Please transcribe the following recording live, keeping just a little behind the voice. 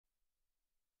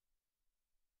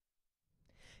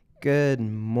Good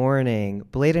morning.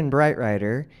 Bladen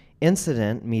Breitreiter,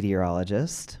 incident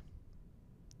meteorologist,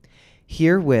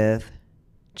 here with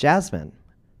Jasmine,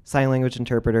 sign language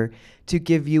interpreter, to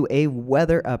give you a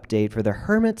weather update for the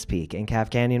Hermit's Peak and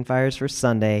Calf Canyon fires for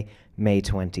Sunday, May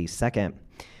 22nd.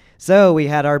 So we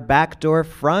had our backdoor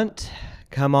front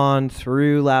come on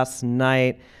through last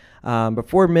night.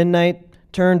 Before midnight,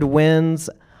 turned winds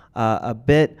a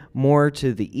bit more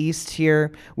to the east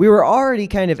here. We were already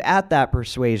kind of at that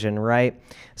persuasion, right?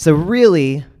 So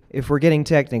really, if we're getting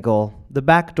technical, the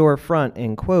backdoor front,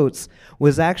 in quotes,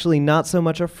 was actually not so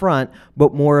much a front,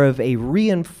 but more of a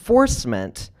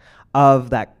reinforcement of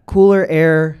that cooler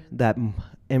air, that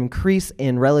increase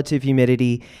in relative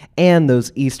humidity, and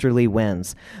those easterly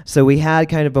winds. So we had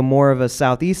kind of a more of a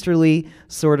southeasterly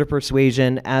sort of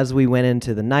persuasion as we went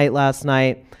into the night last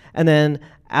night. And then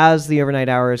as the overnight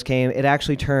hours came, it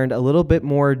actually turned a little bit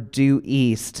more due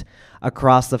east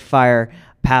across the fire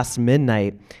past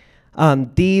midnight.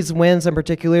 These winds in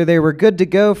particular, they were good to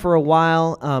go for a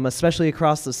while, especially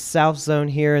across the south zone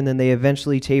here, and then they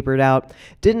eventually tapered out.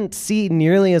 Didn't see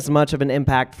nearly as much of an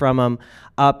impact from them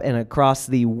up and across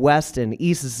the west and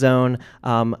east zone,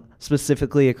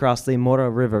 specifically across the Mora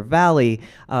River Valley.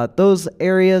 Those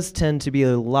areas tend to be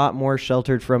a lot more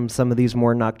sheltered from some of these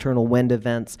more nocturnal wind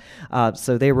events,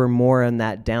 so they were more in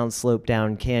that downslope,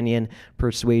 down canyon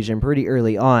persuasion pretty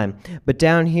early on. But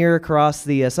down here across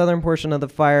the southern portion of the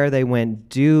fire, they went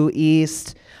due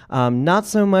east, not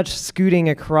so much scooting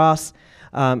across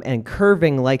and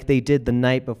curving like they did the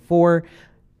night before,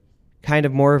 kind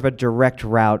of more of a direct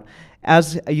route.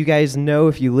 As you guys know,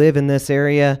 if you live in this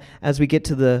area, as we get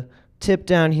to the tip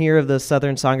down here of the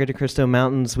southern Sangre de Cristo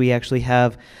Mountains, we actually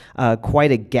have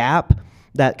quite a gap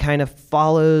that kind of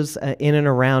follows in and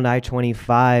around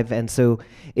I-25. And so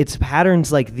it's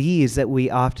patterns like these that we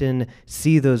often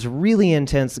see those really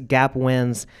intense gap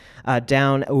winds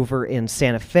down over in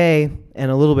Santa Fe and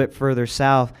a little bit further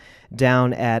south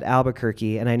down at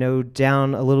Albuquerque. And I know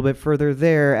down a little bit further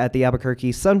there at the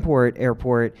Albuquerque Sunport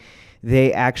Airport,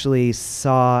 they actually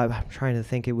saw, I'm trying to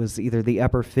think, it was either the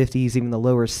upper 50s, even the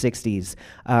lower 60s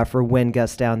for wind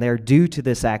gusts down there due to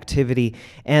this activity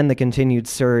and the continued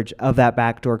surge of that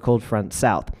backdoor cold front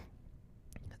south.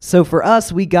 So for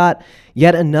us, we got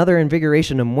yet another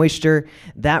invigoration of moisture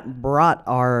that brought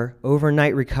our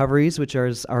overnight recoveries, which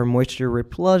is our moisture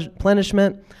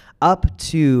replenishment, up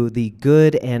to the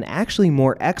good and actually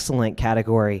more excellent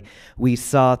category. We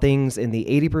saw things in the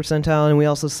 80 percentile, and we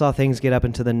also saw things get up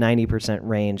into the 90%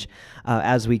 range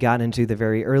as we got into the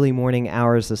very early morning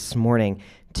hours this morning.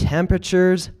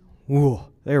 Temperatures,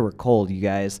 they were cold, you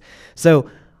guys. So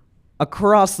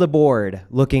across the board,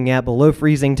 looking at below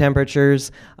freezing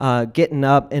temperatures, getting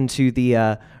up into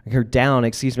the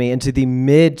into the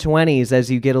mid-20s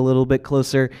as you get a little bit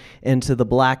closer into the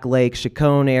Black Lake,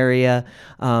 Chacon area,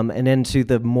 and into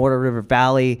the Mora River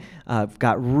Valley.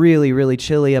 Got really, really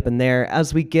chilly up in there.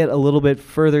 As we get a little bit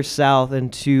further south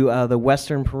into the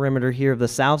western perimeter here of the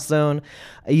South Zone,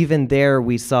 even there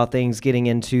we saw things getting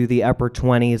into the upper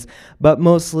 20s, but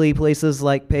mostly places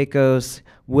like Pecos,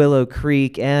 Willow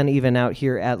Creek, and even out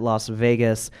here at Las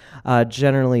Vegas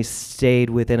generally stayed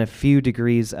within a few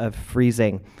degrees of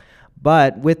freezing.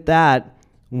 But with that,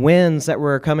 winds that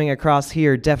were coming across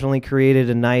here definitely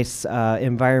created a nice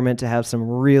environment to have some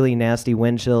really nasty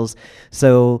wind chills.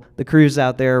 So the crews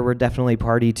out there were definitely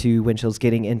party to wind chills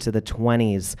getting into the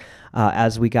 20s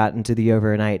as we got into the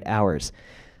overnight hours.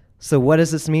 So what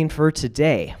does this mean for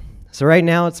today? So right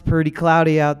now it's pretty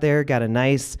cloudy out there, got a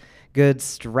nice good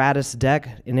stratus deck,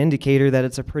 an indicator that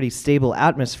it's a pretty stable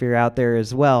atmosphere out there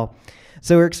as well.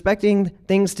 So we're expecting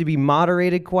things to be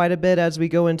moderated quite a bit as we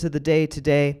go into the day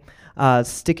today,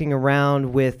 sticking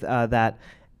around with that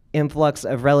influx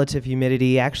of relative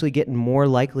humidity, actually getting more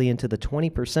likely into the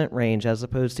 20% range as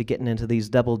opposed to getting into these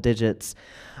double digits.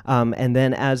 And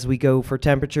then as we go for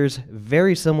temperatures,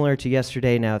 very similar to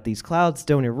yesterday. Now, if these clouds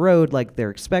don't erode like they're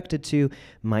expected to,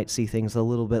 might see things a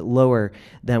little bit lower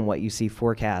than what you see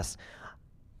forecast.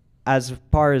 As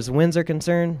far as winds are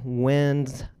concerned,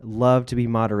 winds love to be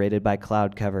moderated by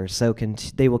cloud cover, so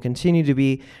they will continue to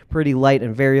be pretty light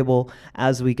and variable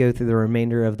as we go through the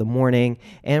remainder of the morning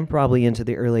and probably into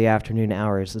the early afternoon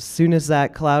hours. As soon as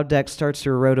that cloud deck starts to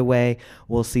erode away,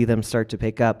 we'll see them start to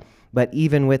pick up. But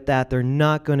even with that, they're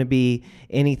not going to be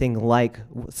anything like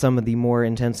some of the more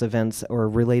intense events or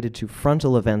related to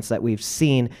frontal events that we've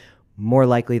seen. More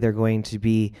likely they're going to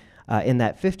be in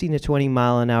that 15 to 20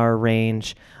 mile an hour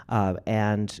range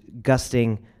and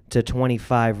gusting to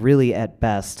 25 really at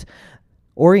best.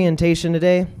 Orientation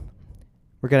today,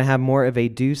 we're going to have more of a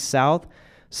due south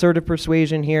sort of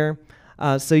persuasion here.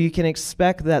 So you can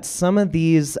expect that some of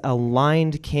these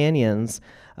aligned canyons,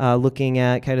 looking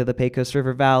at kind of the Pecos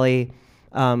River Valley,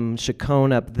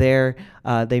 Chacon up there,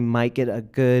 they might get a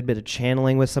good bit of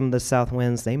channeling with some of the south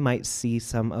winds. They might see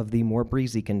some of the more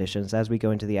breezy conditions as we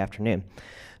go into the afternoon.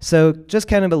 So just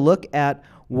kind of a look at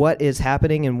what is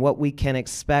happening and what we can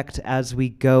expect as we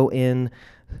go in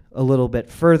a little bit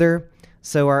further.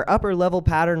 So our upper level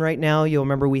pattern right now, you'll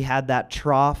remember we had that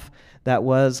trough that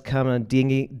was kind of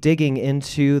digging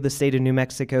into the state of New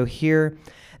Mexico here.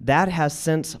 That has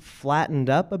since flattened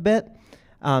up a bit.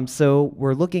 So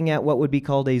we're looking at what would be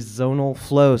called a zonal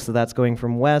flow. So that's going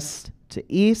from west to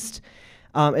east.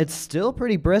 It's still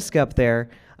pretty brisk up there.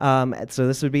 So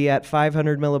this would be at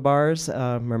 500 millibars.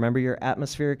 Remember your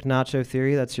atmospheric Nacho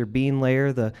theory. That's your beam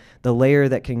layer, the layer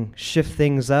that can shift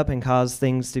things up and cause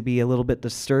things to be a little bit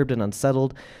disturbed and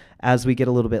unsettled as we get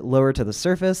a little bit lower to the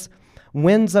surface.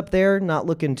 Winds up there, not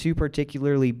looking too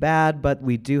particularly bad, but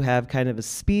we do have kind of a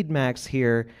speed max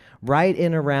here right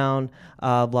in around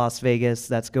Las Vegas.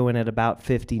 That's going at about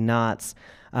 50 knots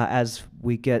as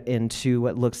we get into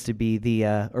what looks to be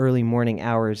the early morning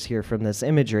hours here from this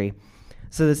imagery.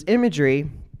 So this imagery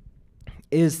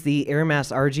is the air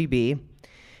mass RGB,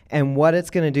 and what it's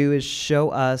going to do is show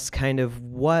us kind of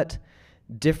what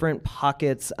different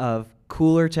pockets of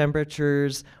cooler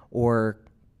temperatures or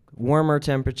warmer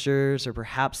temperatures or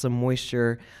perhaps some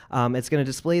moisture. It's going to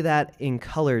display that in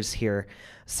colors here.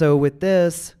 So with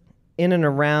this, in and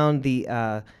around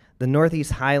the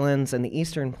Northeast Highlands and the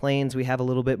Eastern Plains, we have a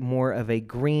little bit more of a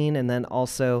green and then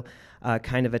also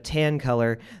kind of a tan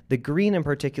color. The green in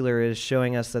particular is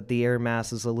showing us that the air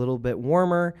mass is a little bit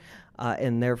warmer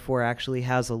and therefore actually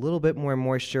has a little bit more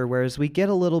moisture, whereas we get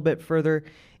a little bit further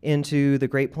into the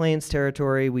Great Plains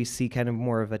territory, we see kind of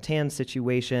more of a tan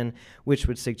situation, which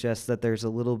would suggest that there's a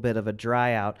little bit of a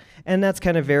dry out. And that's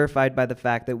kind of verified by the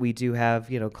fact that we do have,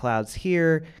 clouds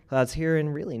here,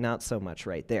 and really not so much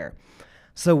right there.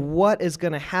 So what is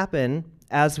going to happen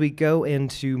as we go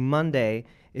into Monday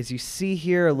is you see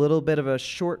here a little bit of a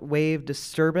short wave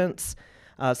disturbance.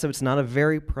 So it's not a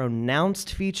very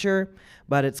pronounced feature,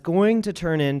 but it's going to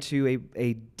turn into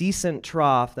a decent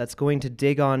trough that's going to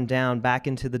dig on down back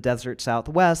into the desert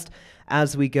southwest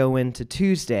as we go into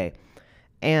Tuesday.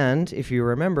 And if you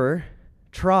remember,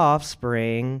 troughs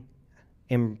bring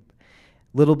a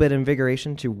little bit of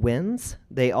invigoration to winds.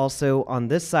 They also, on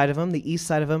this side of them, the east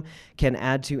side of them, can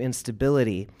add to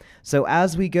instability. So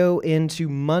as we go into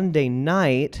Monday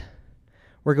night,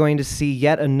 we're going to see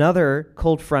yet another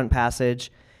cold front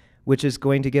passage, which is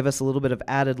going to give us a little bit of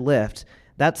added lift.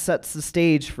 That sets the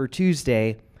stage for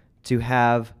Tuesday to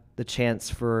have the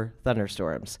chance for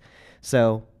thunderstorms.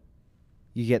 So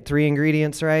you get three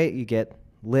ingredients, right? You get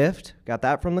lift, got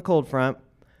that from the cold front.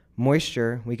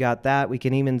 Moisture, we got that. We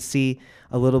can even see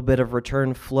a little bit of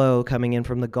return flow coming in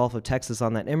from the Gulf of Texas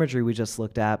on that imagery we just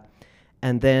looked at.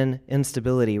 And then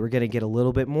instability. We're going to get a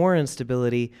little bit more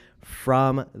instability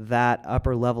from that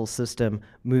upper level system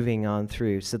moving on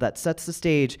through. So that sets the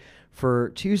stage for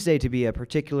Tuesday to be a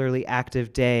particularly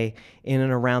active day in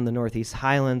and around the Northeast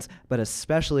Highlands, but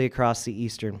especially across the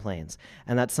Eastern Plains.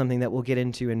 And that's something that we'll get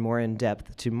into in more in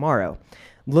depth tomorrow.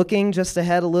 Looking just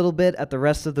ahead a little bit at the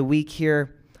rest of the week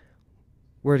here,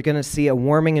 we're going to see a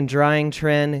warming and drying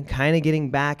trend, kind of getting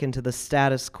back into the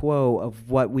status quo of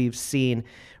what we've seen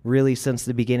really since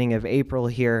the beginning of April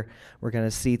here. We're going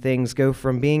to see things go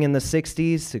from being in the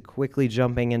 60s to quickly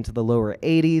jumping into the lower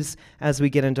 80s as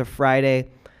we get into Friday.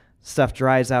 Stuff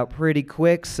dries out pretty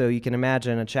quick, so you can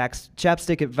imagine a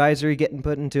chapstick advisory getting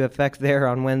put into effect there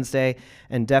on Wednesday,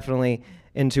 and definitely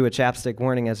into a chapstick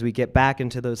warning as we get back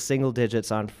into those single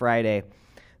digits on Friday.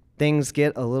 Things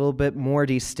get a little bit more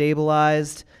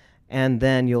destabilized, and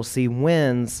then you'll see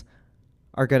winds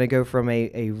are going to go from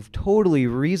a totally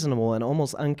reasonable and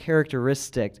almost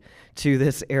uncharacteristic to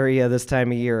this area this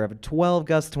time of year of 12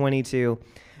 gust 22.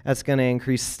 That's going to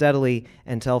increase steadily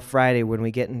until Friday when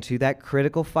we get into that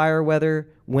critical fire weather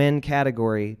wind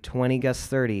category, 20 gust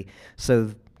 30.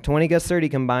 So 20 gust 30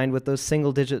 combined with those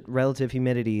single-digit relative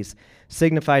humidities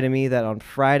signify to me that on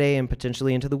Friday and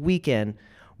potentially into the weekend,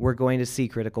 we're going to see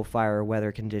critical fire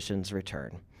weather conditions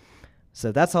return.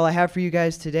 So that's all I have for you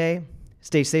guys today.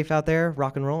 Stay safe out there,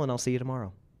 rock and roll, and I'll see you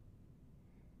tomorrow.